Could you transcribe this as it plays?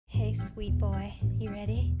Okay, sweet boy. You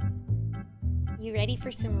ready? You ready for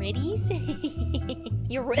some riddies?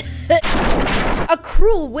 You're A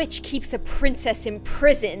cruel witch keeps a princess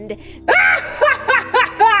imprisoned.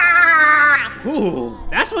 Ooh,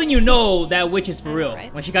 that's when you know that witch is for real.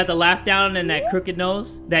 Right? When she got the laugh down and that crooked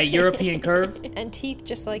nose, that European curve. And teeth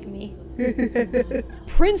just like me.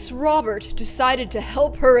 Prince Robert decided to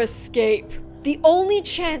help her escape. The only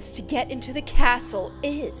chance to get into the castle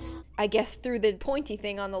is, I guess, through the pointy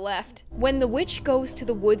thing on the left. When the witch goes to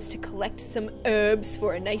the woods to collect some herbs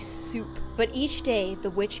for a nice soup. But each day,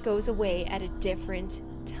 the witch goes away at a different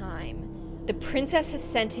time. The princess has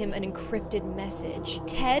sent him an encrypted message.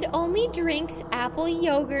 Ted only drinks apple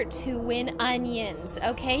yogurt to win onions,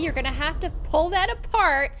 okay? You're gonna have to pull that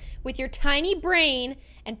apart with your tiny brain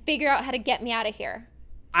and figure out how to get me out of here.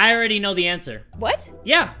 I already know the answer. What?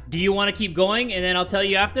 Yeah. Do you want to keep going and then I'll tell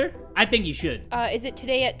you after? I think you should. Is it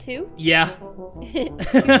today at 2? Yeah.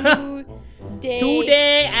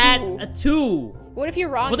 Today at 2. What if you're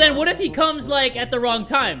wrong? Well, then what if he comes, like, at the wrong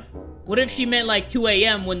time? What if she meant, like, 2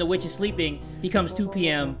 a.m. when the witch is sleeping, he comes 2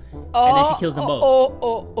 p.m., and then she kills them both?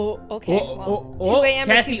 Okay. Well, 2 a.m.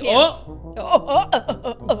 or 2 Kassie, p.m.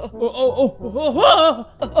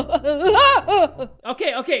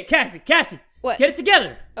 Okay, Kassie. What? Get it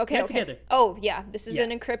together. Okay, Get it together. Oh, yeah, this is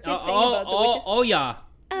an encrypted thing about the witches. Oh, yeah.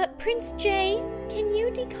 Prince Jay, can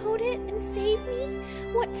you decode it and save me?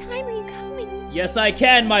 What time are you coming? Yes, I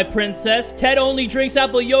can, my princess. Ted only drinks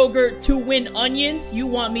apple yogurt to win onions. You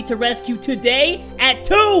want me to rescue today at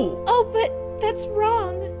 2? Oh, but that's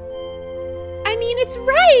wrong. I mean, it's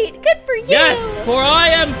right. Good for you. Yes, for I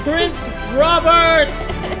am Prince Robert.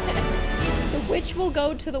 The witch will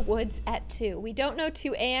go to the woods at 2. We don't know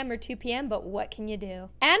 2 a.m. or 2 p.m., but what can you do?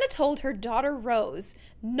 Anna told her daughter Rose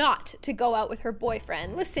not to go out with her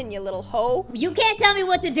boyfriend. Listen, you little hoe. You can't tell me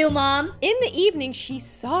what to do, Mom. In the evening, she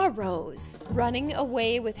saw Rose running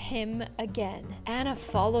away with him again. Anna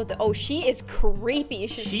followed the... Oh, she is creepy.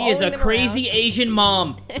 She is a crazy Asian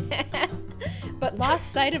mom. But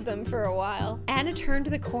lost sight of them for a while. Anna turned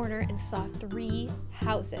to the corner and saw 3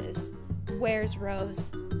 houses. Where's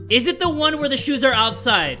Rose? Is it the one where the shoes are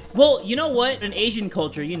outside? Well, you know what? In Asian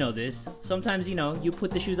culture, you know this. Sometimes, you know, you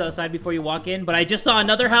put the shoes outside before you walk in, but I just saw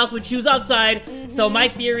another house with shoes outside, so my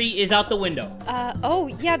theory is out the window. Oh,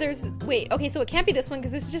 yeah, wait, okay, so it can't be this one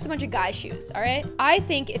because this is just a bunch of guy shoes, all right? I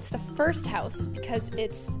think it's the first house because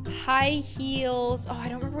it's high heels. Oh, I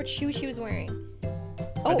don't remember what shoes she was wearing.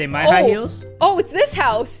 Are they my high heels? Oh, it's this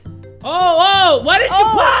house. Oh, why didn't you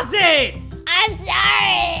pause it? I'm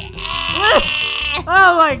sorry.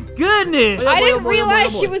 Oh my goodness. I didn't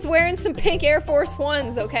realize she was wearing some pink Air Force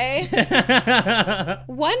Ones, okay?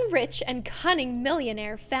 One rich and cunning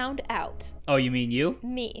millionaire found out. Oh, you mean you?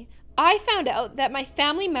 Me. I found out that my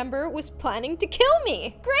family member was planning to kill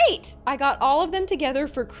me. Great! I got all of them together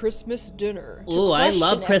for Christmas dinner. Ooh, I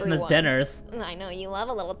love Christmas dinners. I know, you love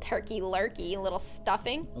a little turkey lurkey, a little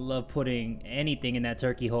stuffing. I love putting anything in that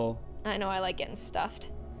turkey hole. I know, I like getting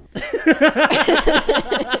stuffed.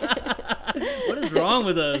 What is wrong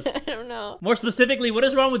with us? I don't know. More specifically, what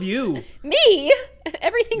is wrong with you? Me?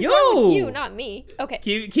 Everything's wrong with you, not me. Okay.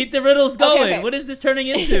 Keep the riddles going. Okay. What is this turning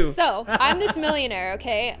into? So, I'm this millionaire,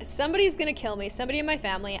 okay? Somebody's gonna kill me, somebody in my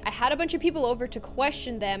family. I had a bunch of people over to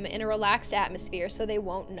question them in a relaxed atmosphere so they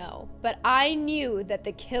won't know. But I knew that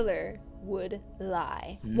the killer would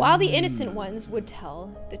lie, while the innocent ones would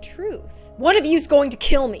tell the truth. One of you's going to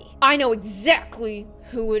kill me. I know exactly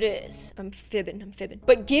who it is. I'm fibbing.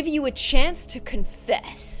 But give you a chance to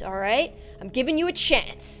confess, all right? I'm giving you a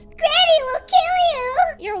chance. Granny will kill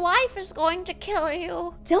you. Your wife is going to kill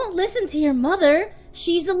you. Don't listen to your mother.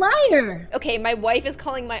 She's a liar. Okay, my wife is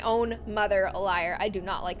calling my own mother a liar. I do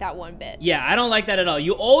not like that one bit. Yeah, I don't like that at all.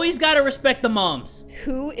 You always gotta respect the moms.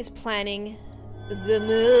 Who is planning the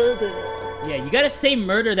murder? Yeah, you gotta say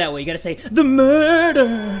murder that way. You gotta say, the murder.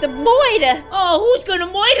 The moida. Oh, who's gonna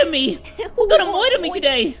moida me? Who's gonna moida me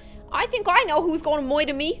today? I think I know who's gonna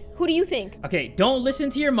moida me. Who do you think? Okay, don't listen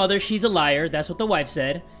to your mother. She's a liar. That's what the wife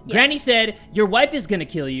said. Yes. Granny said, your wife is gonna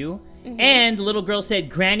kill you. And the little girl said,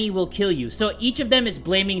 Granny will kill you. So each of them is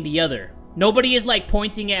blaming the other. Nobody is like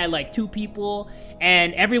pointing at like 2 people,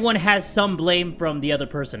 and everyone has some blame from the other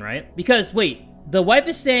person, right? Because wait, the wife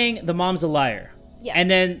is saying the mom's a liar. Yes. And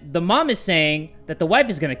then the mom is saying that the wife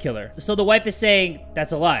is gonna kill her. So the wife is saying,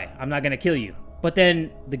 that's a lie. I'm not gonna kill you. But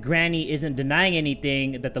then the granny isn't denying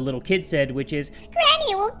anything that the little kid said, which is,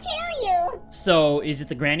 Granny will kill you. So, is it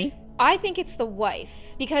the granny? I think it's the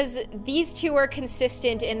wife, because these two are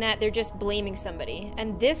consistent in that they're just blaming somebody.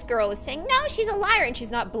 And this girl is saying, no, she's a liar, and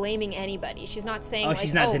she's not blaming anybody. She's not saying like,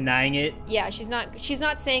 she's not denying it? Yeah, she's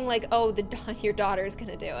not saying like, oh, your daughter is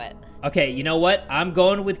gonna do it. Okay, you know what? I'm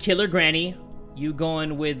going with killer granny. You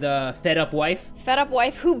going with fed up wife? Fed up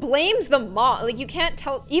wife who blames the mom. Like, you can't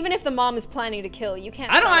tell, even if the mom is planning to kill, you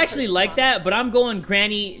can't. I don't actually like that, but I'm going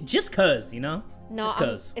granny just cause, you know?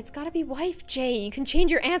 No, it's gotta be wife, Jay. You can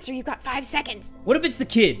change your answer. You've got 5 seconds. What if it's the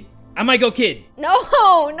kid? I might go kid. No,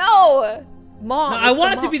 no. Mom. No, I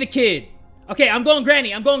want it to be the kid. Okay, I'm going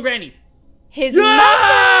granny. I'm going granny. His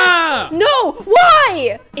mother. No,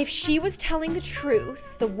 why? If she was telling the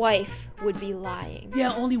truth, the wife would be lying.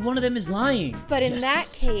 Yeah, only one of them is lying. But in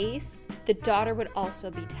that case, the daughter would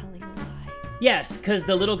also be telling a lie. Yes, because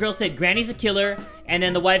the little girl said granny's a killer, and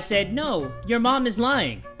then the wife said, no, your mom is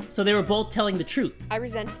lying. So they were both telling the truth. I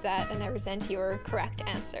resent that, and I resent your correct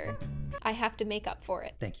answer. I have to make up for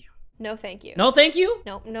it. Thank you. No, thank you. No, thank you?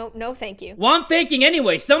 No, thank you. Well, I'm thanking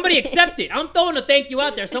anyway. Somebody accept it. I'm throwing a thank you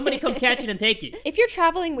out there. Somebody come catch it and take it. If you're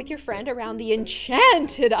traveling with your friend around the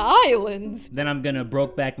Enchanted Islands, then I'm gonna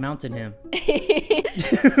Brokeback Mountain him.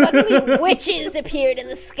 Suddenly witches appeared in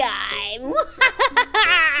the sky.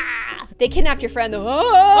 They kidnapped your friend though.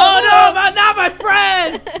 Oh no, not my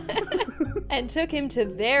friend! And took him to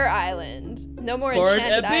their island. No more For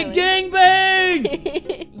Enchanted an epic Island.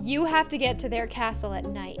 gangbang! You have to get to their castle at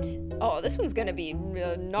night. Oh, this one's gonna be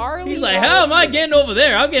gnarly. He's like, how am I getting over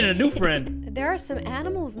there? I'm getting a new friend. There are some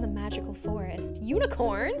animals in the magical forest.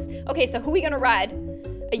 Unicorns? Okay, so who are we gonna ride?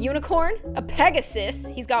 A unicorn? A Pegasus?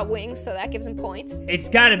 He's got wings, so that gives him points. It's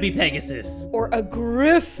gotta be Pegasus. Or a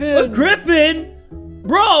griffin. A griffin?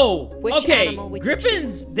 Bro! Which animal would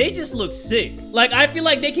griffins, they just look sick. Like, I feel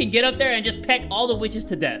like they can get up there and just peck all the witches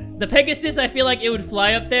to death. The Pegasus, I feel like it would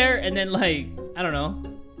fly up there and then, like, I don't know,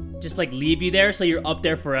 just, like, leave you there so you're up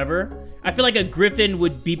there forever. I feel like a griffin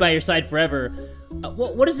would be by your side forever.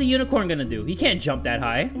 What is the unicorn gonna do? He can't jump that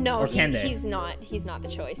high. No, or can they? He's not the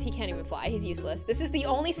choice. He can't even fly. He's useless. This is the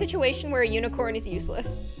only situation where a unicorn is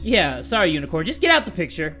useless. Yeah, sorry, unicorn. Just get out the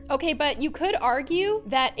picture. Okay, but you could argue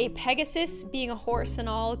that a Pegasus, being a horse and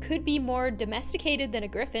all, could be more domesticated than a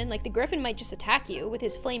griffin. Like, the griffin might just attack you with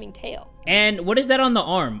his flaming tail. And what is that on the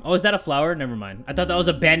arm? Oh, is that a flower? Never mind. I thought that was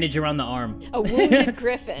a bandage around the arm. A wounded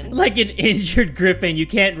griffin. Like an injured griffin. You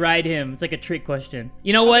can't ride him. It's like a trick question.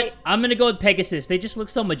 You know what? I'm gonna go with Pegasus. They just look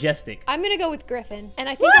so majestic. I'm gonna go with griffin, and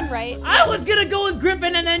I think I'm right. I was gonna go with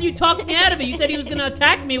griffin, and then you talked me out of it. You said he was gonna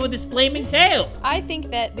attack me with his flaming tail. I think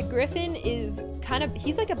that the griffin is kind of,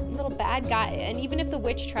 he's like a little bad guy, and even if the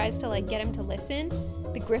witch tries to like get him to listen,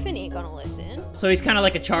 the griffin ain't gonna listen. So he's kind of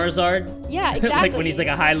like a Charizard? Yeah, exactly. Like when he's like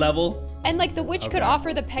a high level? And like the witch could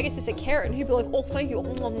offer the Pegasus a carrot and he'd be like, oh, thank you,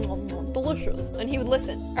 delicious. And he would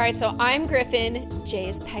listen. All right, so I'm Griffin, Jay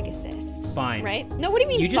is Pegasus. Fine. Right? No, what do you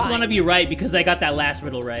mean You just fine? want to be right because I got that last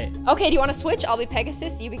riddle right. Okay, do you want to switch? I'll be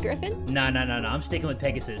Pegasus, you be Griffin? No. I'm sticking with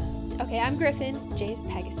Pegasus. Okay, I'm Griffin, Jay is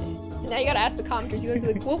Pegasus. Now you gotta ask the commenters, you gotta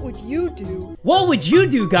be like, what would you do? What would you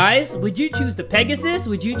do, guys? Would you choose the Pegasus?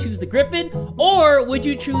 Would you choose the Griffin? Or would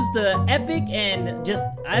you choose the epic and just,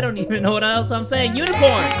 I don't even know what else I'm saying,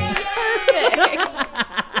 unicorn? Perfect.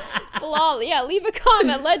 Flawless. Yeah, leave a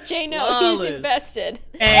comment. Let Jay know Flawless. he's invested.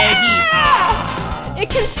 And It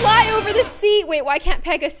can fly over the sea. Wait, why can't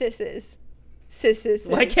Pegasuses?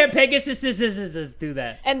 Why can't Pegasus do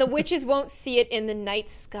that? And the witches won't see it in the night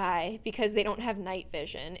sky because they don't have night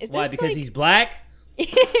vision. Is this Why? Because like... he's black?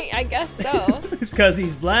 I guess so. It's because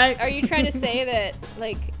he's black? Are you trying to say that,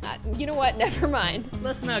 like, you know what? Never mind.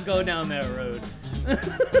 Let's not go down that road. Oh,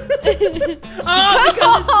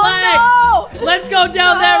 because it's black! No! Let's go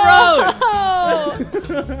down that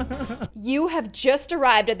road! You have just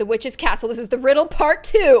arrived at the witch's castle. This is the riddle part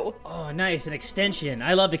 2. Oh, nice. An extension.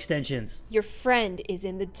 I love extensions. Your friend is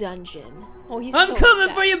in the dungeon. Oh, he's I'm so coming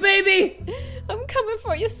sad. for you, baby! I'm coming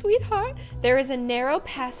for you, sweetheart. There is a narrow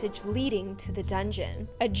passage leading to the dungeon.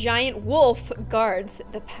 A giant wolf guards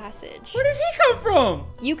the passage. Where did he come from?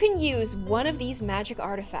 You can use one of these magic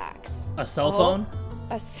artifacts. A cell phone?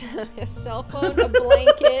 A cell phone, a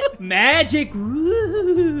blanket. Magic!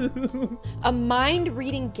 Woo. A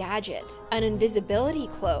mind-reading gadget, an invisibility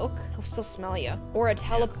cloak, he'll still smell you, or a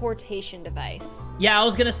teleportation device. Yeah, I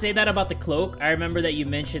was gonna say that about the cloak. I remember that you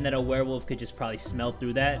mentioned that a werewolf could just probably smell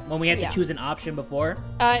through that when we had to choose an option before.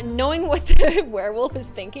 Knowing what the werewolf is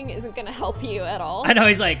thinking isn't gonna help you at all. I know,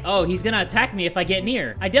 he's like, oh, he's gonna attack me if I get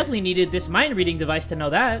near. I definitely needed this mind-reading device to know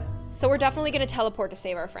that. So we're definitely gonna teleport to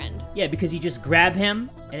save our friend. Yeah, because you just grab him,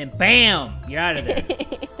 and then BAM! You're out of there.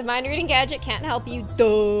 The mind-reading gadget can't help you,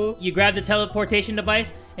 duh. You grab the teleportation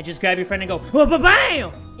device, and just grab your friend and go,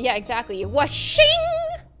 bam! Yeah, exactly. Washing!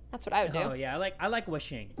 That's what I would do. Oh yeah, I like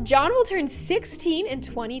washing. John will turn 16 in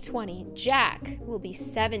 2020. Jack will be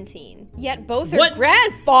 17. Yet both are What?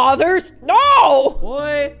 grandfathers. No!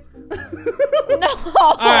 Boy. No!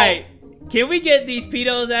 Alright, can we get these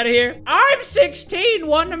pedos out of here? I'm 16,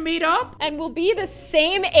 want to meet up? And will be the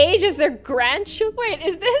same age as their grandchildren. Wait,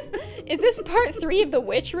 is this part 3 of the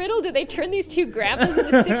witch riddle? Did they turn these two grandpas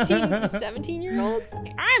into 16 and 17-year-olds?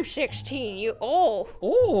 I'm 16, you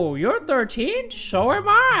Oh, you're 13? So am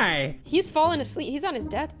I. He's fallen asleep. He's on his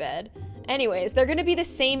deathbed. Anyways, they're gonna be the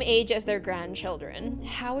same age as their grandchildren.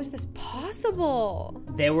 How is this possible?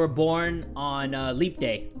 They were born on leap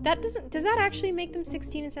day. Does that actually make them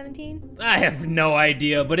 16 and 17? I have no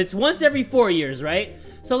idea, but it's once every 4 years, right?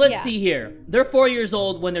 So let's see here. They're 4 years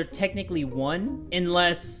old when they're technically 1,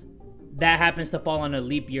 unless that happens to fall on a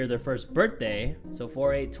leap year, their first birthday. So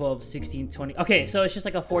 4, 8, 12, 16, 20. Okay, so it's just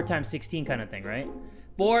like a 4 times 16 kind of thing, right?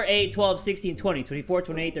 4, 8, 12, 16, 20, 24,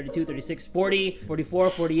 28, 32, 36, 40, 44,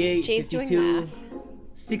 48, Jay's 52, doing math.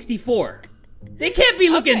 64. They can't be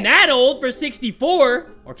looking that old for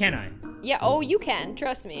 64, or can I? Yeah, oh, you can,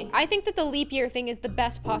 trust me. I think that the leap year thing is the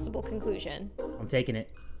best possible conclusion. I'm taking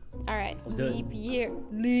it. All right, Let's do it. leap year,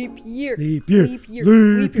 leap year, Leap year, leap year,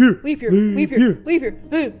 leap year, leap year, leap year, leap year.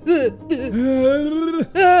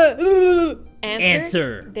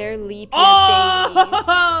 Answer. They're leap year babies.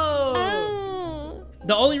 Oh.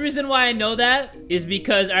 The only reason why I know that is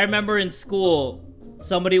because I remember in school,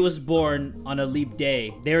 somebody was born on a leap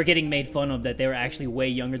day. They were getting made fun of that they were actually way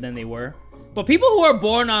younger than they were. But people who are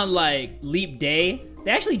born on like leap day, they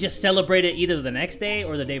actually just celebrate it either the next day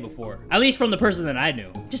or the day before. At least from the person that I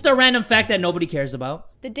knew. Just a random fact that nobody cares about.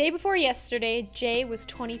 The day before yesterday, Jay was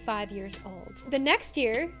 25 years old. The next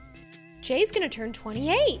year, Jay's gonna turn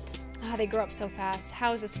 28. Ah, they grow up so fast.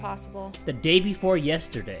 How is this possible? The day before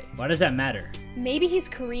yesterday. Why does that matter? Maybe he's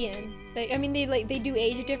Korean. They do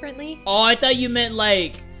age differently. Oh, I thought you meant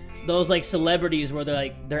like those like celebrities where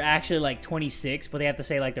they're actually like 26, but they have to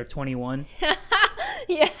say like they're 21.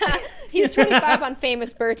 Yeah, he's 25 on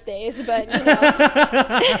famous birthdays, but you know.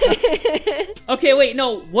 Okay, wait,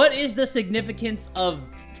 no. What is the significance of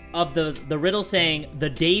the riddle saying the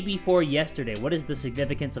day before yesterday? What is the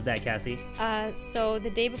significance of that, Cassie? So the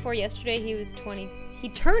day before yesterday, he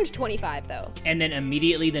turned 25 though. And then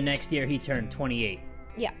immediately the next year he turned 28.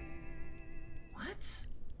 Yeah. What?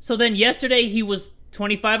 So then yesterday he was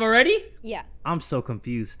 25 already? Yeah. I'm so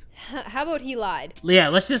confused. How about he lied? Yeah,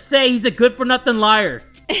 let's just say he's a good-for-nothing liar.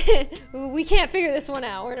 We can't figure this one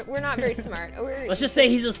out. We're not very smart. Let's just say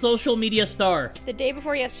he's a social media star. The day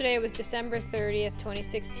before yesterday was December 30th,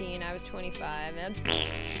 2016. I was 25.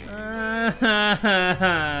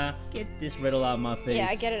 Get this riddle out of my face.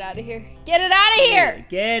 Yeah, get it out of here. Get it out of here!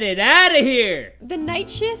 Get it out of here! The night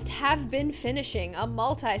shift have been finishing a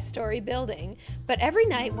multi-story building, but every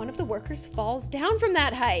night one of the workers falls down from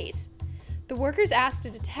that height. The workers asked a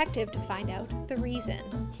detective to find out the reason.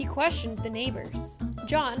 He questioned the neighbors.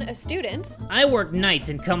 John, a student. I work nights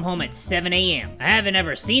and come home at 7 a.m. I haven't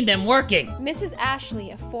ever seen them working. Mrs.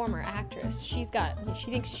 Ashley, a former actress. She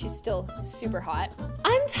thinks she's still super hot.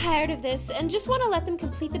 I'm tired of this and just want to let them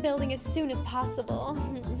complete the building as soon as possible.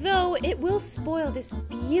 Though it will spoil this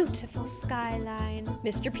beautiful skyline.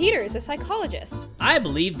 Mr. Peters, a psychologist. I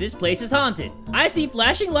believe this place is haunted. I see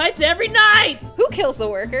flashing lights every night. Who kills the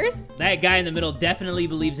workers? That guy in the middle definitely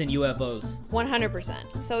believes in UFOs.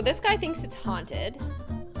 100%. So this guy thinks it's haunted.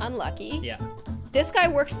 Unlucky. Yeah. This guy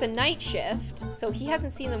works the night shift, so he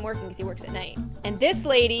hasn't seen them working because he works at night. And this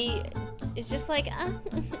lady is just like,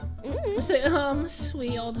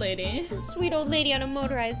 sweet old lady. Sweet old lady on a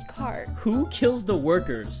motorized cart. Who kills the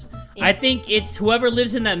workers? Yeah. I think it's whoever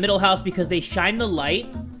lives in that middle house because they shine the light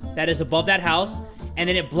that is above that house, and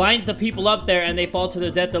then it blinds the people up there and they fall to their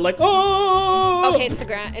death. They're like, oh! Okay, it's the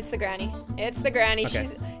granny. It's the granny. Okay.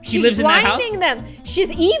 She's lives in that house? blinding them.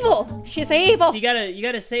 She's evil. She's evil. You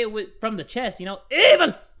gotta say it from the chest, you know?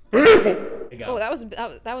 Evil! There you go. Oh,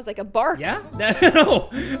 that was like a bark. Yeah? No.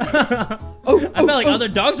 I felt like other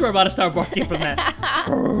dogs were about to start barking from that.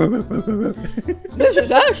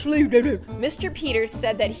 Mrs. Ashley. Mr. Peters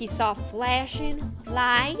said that he saw flashing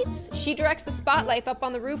lights. She directs the spotlight up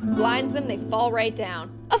on the roof, blinds them, they fall right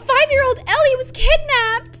down. A 5-year-old Ellie was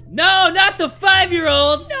kidnapped. No, not the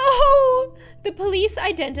 5-year-olds. No. The police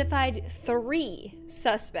identified 3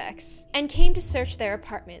 suspects and came to search their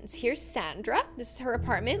apartments. Here's Sandra. This is her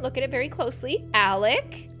apartment. Look at it very closely.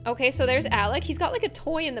 Alec. Okay, so there's Alec. He's got like a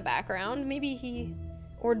toy in the background. Maybe he...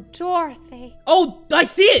 or Dorothy. Oh, I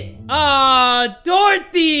see it!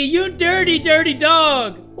 Dorothy, you dirty, dirty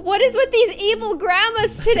dog! What is with these evil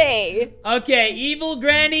grandmas today? Okay, evil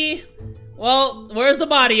granny. Well, where's the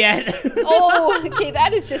body at? Oh, okay,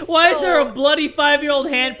 that is just Why is there a bloody 5-year-old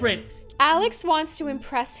handprint? Alex wants to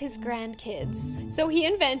impress his grandkids, so he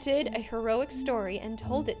invented a heroic story and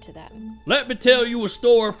told it to them. Let me tell you a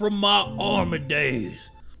story from my army days.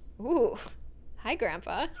 Ooh. Hi,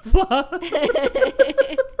 Grandpa.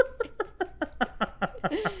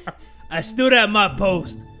 I stood at my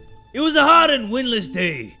post. It was a hot and windless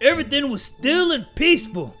day. Everything was still and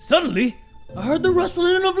peaceful. Suddenly, I heard the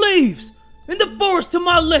rustling of leaves in the forest to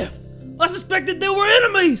my left. I suspected there were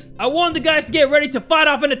enemies. I warned the guys to get ready to fight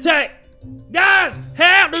off an attack. Guys,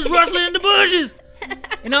 help! There's rustling in the bushes.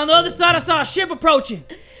 And on the other side, I saw a ship approaching.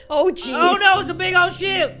 Oh, jeez. Oh no, it's a big old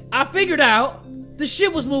ship. I figured out the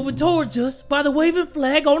ship was moving towards us by the waving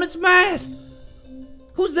flag on its mast.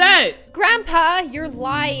 Who's that? Grandpa, you're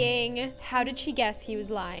lying. How did she guess he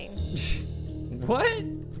was lying? What?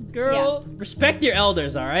 Girl, respect your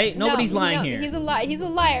elders, all right? Nobody's lying here. He's a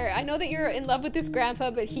liar. I know that you're in love with this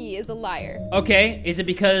grandpa, but he is a liar. Okay, is it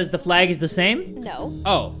because the flag is the same? No.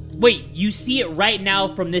 Oh, wait, you see it right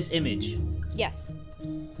now from this image? Yes.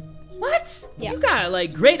 What? Yeah. You got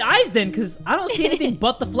like great eyes then, because I don't see anything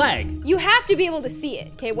but the flag. You have to be able to see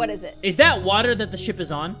it. Okay, what is it? Is that water that the ship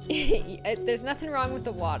is on? There's nothing wrong with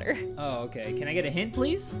the water. Oh, okay. Can I get a hint,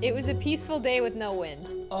 please? It was a peaceful day with no wind.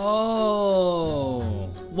 Oh.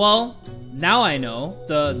 Well, now I know.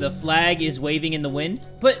 The flag is waving in the wind.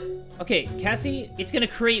 But, okay, Cassie, it's going to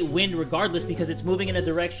create wind regardless because it's moving in a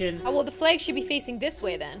direction. Oh, well, the flag should be facing this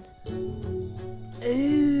way then.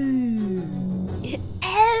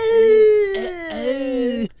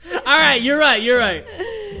 Alright, you're right.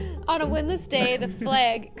 On a windless day, the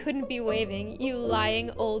flag couldn't be waving, you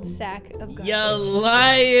lying old sack of garbage. You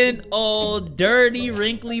lying old, dirty,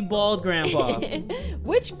 wrinkly, bald grandpa.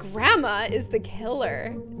 Which grandma is the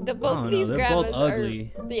killer? Both of these they're grandmas both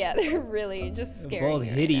ugly. are... Yeah, they're really just scary. Both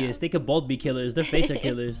hideous. They could both be killers. Their face are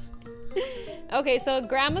killers. Okay, so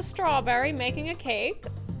Grandma Strawberry making a cake,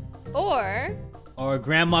 or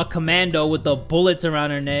Grandma Commando with the bullets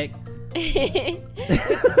around her neck.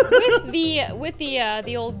 with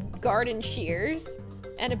the old garden shears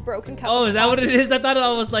and a broken cup. Oh, of is that what coffee. it is? I thought it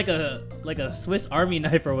was like a Swiss Army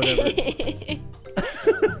knife or whatever.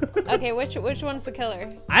 Okay, which one's the killer?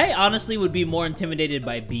 I honestly would be more intimidated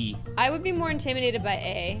by B. I would be more intimidated by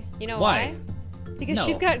A. You know why? Because No.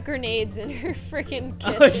 she's got grenades in her freaking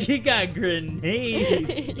kitchen. Oh, she got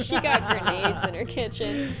grenades. She got grenades in her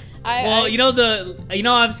kitchen. Well, you know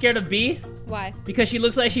I'm scared of B? Why? Because she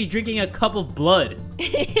looks like she's drinking a cup of blood.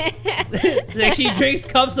 Like she drinks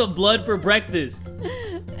cups of blood for breakfast.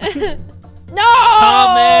 No!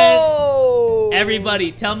 Comments!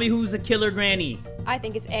 Everybody, tell me who's a killer granny. I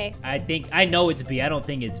think it's A. I know it's B. I don't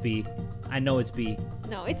think it's B. I know it's B.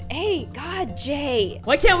 No, it's A. God, J.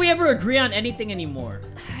 Why can't we ever agree on anything anymore?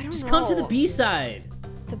 I don't Just know. come to the B side.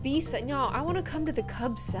 The B side? No, I want to come to the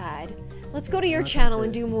Cubs side. Let's go to your channel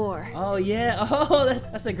and do more. Oh yeah. Oh,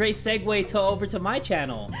 that's a great segue to over to my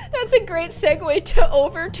channel. That's a great segue to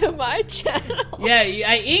over to my channel. Yeah,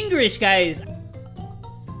 English guys.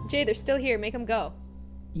 Jay, they're still here. Make them go.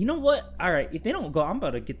 You know what? All right, if they don't go, I'm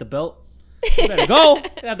about to get the belt. You better go.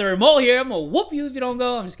 I got the remote here. I'm gonna whoop you if you don't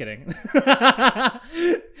go. I'm just kidding. Then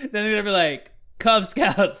they're gonna be like, Cub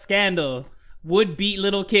Scout scandal would beat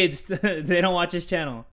little kids. They don't watch his channel.